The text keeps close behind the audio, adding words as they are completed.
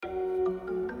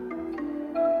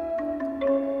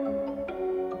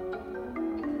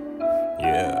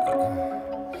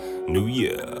Yeah. New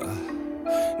year.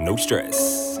 No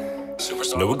stress.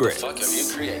 No regrets.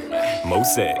 More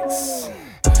sex.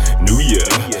 New year.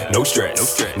 No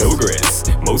stress. No regrets.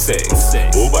 More sex.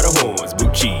 Bull by the horns.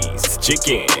 Boot cheese.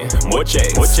 Chicken. More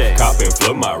checks. Cop and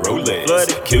flood my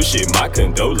Rolex. Kill shit, my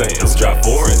condolence. Drop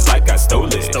foreigns like I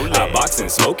stole it. Hot boxing,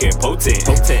 smoking, potent.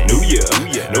 New year.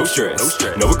 No stress.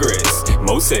 No regrets.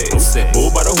 More sex.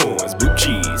 Bull by the horns. Boot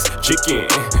cheese. Chicken.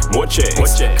 More checks.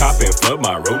 Cop and flood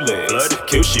my Rolex.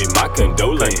 Kill shit, my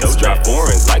condolence. Drop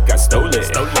foreigns like I stole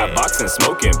it. Hot boxing,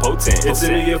 smoking, potent. It's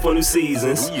a new year for new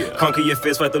seasons. Conquer your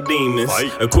fist, fight the demons.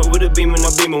 Equipped with a beam and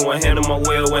a beamer. One hand on my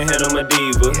whale, one hand on my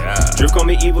diva. Drip call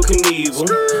me evil Knievel.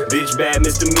 Bitch bad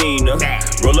misdemeanor.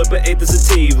 Roll up an eighth of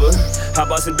sativa. Hot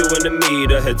boxing doing the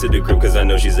meter. Head to the crib cause I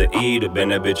know she's a eater.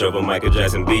 Bend that bitch over Michael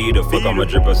Jackson beater. Fuck on my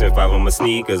drip, I spent 5 on my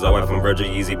sneakers. All white from Virgil,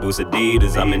 Yeezy, Boost,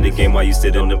 Adidas. I'm in the game while you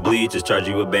sit on the bleachers. Charge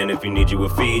you a band if you need you a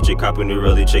feature. Copping new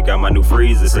early, check out my new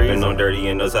freezer. Sipping on dirty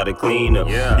and knows how to clean up.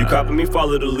 You copping me,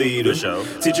 follow the leader.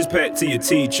 Teacher's pet to your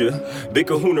teacher. Big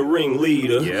kahuna ring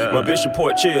leader. My bitch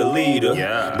support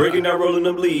cheerleader. Breaking down, rolling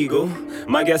them legal.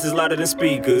 My gas is louder than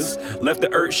speakers. Left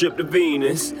the earth, shipped to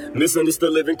Venus.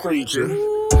 Misunderstood living creature.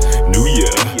 New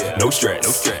year, no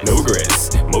stress, no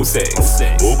regrets, more sex.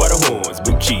 Bull by the horns,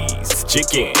 boot cheese,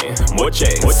 chicken, more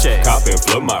checks. Cop and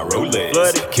flood my Rolex.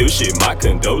 Kill shit, my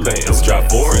condolence.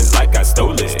 Drop foreigns like I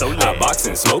stole it. Hot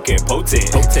boxing, smoking,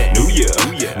 potent. New year,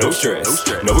 no stress,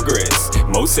 no regrets,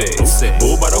 more sex.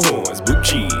 Bull by the horns, boot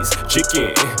cheese,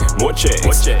 chicken, more checks.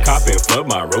 Cop and flood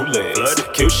my Rolex.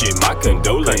 Kill shit, my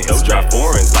condolence. Drop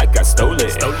foreigns like I stole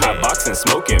it. Hot boxing,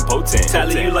 smoking, potent.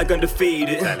 Tally you like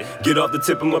undefeated. Get off the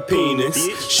tip of my penis.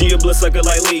 She a bloodsucker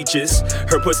like leeches.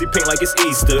 Her pussy pink like it's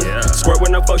Easter. Squirt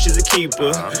when I fuck, she's a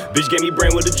keeper. Bitch gave me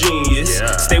brain with a genius.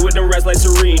 Stay with them rats like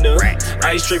Serena.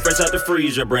 Ice straight fresh out the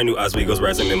freezer. Brand new Oswego's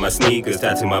rising in my sneakers.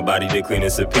 Tattoo my body to clean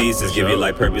it to pieces. Give you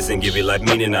life purpose and give you life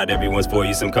meaning. Not everyone's for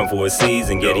you, some come for a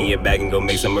season. Get in your bag and go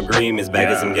make some agreements.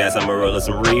 Bagging some gas, I'ma roll up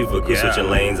some reefer. Crew switching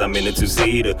lanes, I'm in a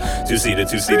two-seater.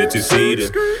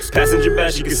 Passenger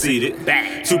back, she conceited.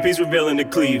 2-piece revealing the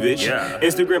cleavage.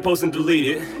 Instagram post and delete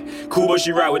it. Cool, but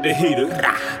she ride with the heater.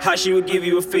 How she would give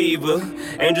you a fever.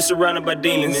 Angel surrounded by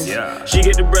demons. She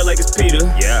get the bread like it's Peter.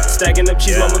 Stacking up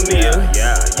cheese, Mama Mia.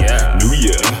 New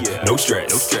year, no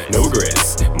stress, no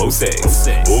regrets, more sex.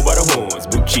 Bull by the horns,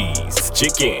 boot cheese,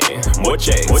 chicken, more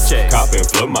checks. Cop and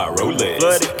flood my Rolex.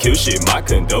 Kill shit, my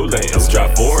condolence.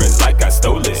 Drop foreigns like I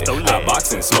stole it. Hot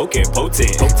boxing, smoking,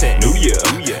 potent. New year,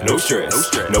 no stress,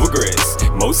 no regrets,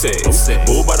 more sex.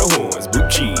 Bull by the horns, boot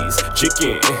cheese,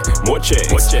 chicken, more checks.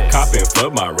 Cop and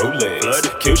flood my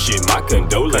Rolex. Kill shit, my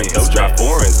condolence. Drop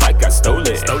foreigns like I stole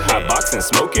it. Hot boxing,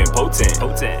 smoking,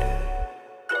 potent.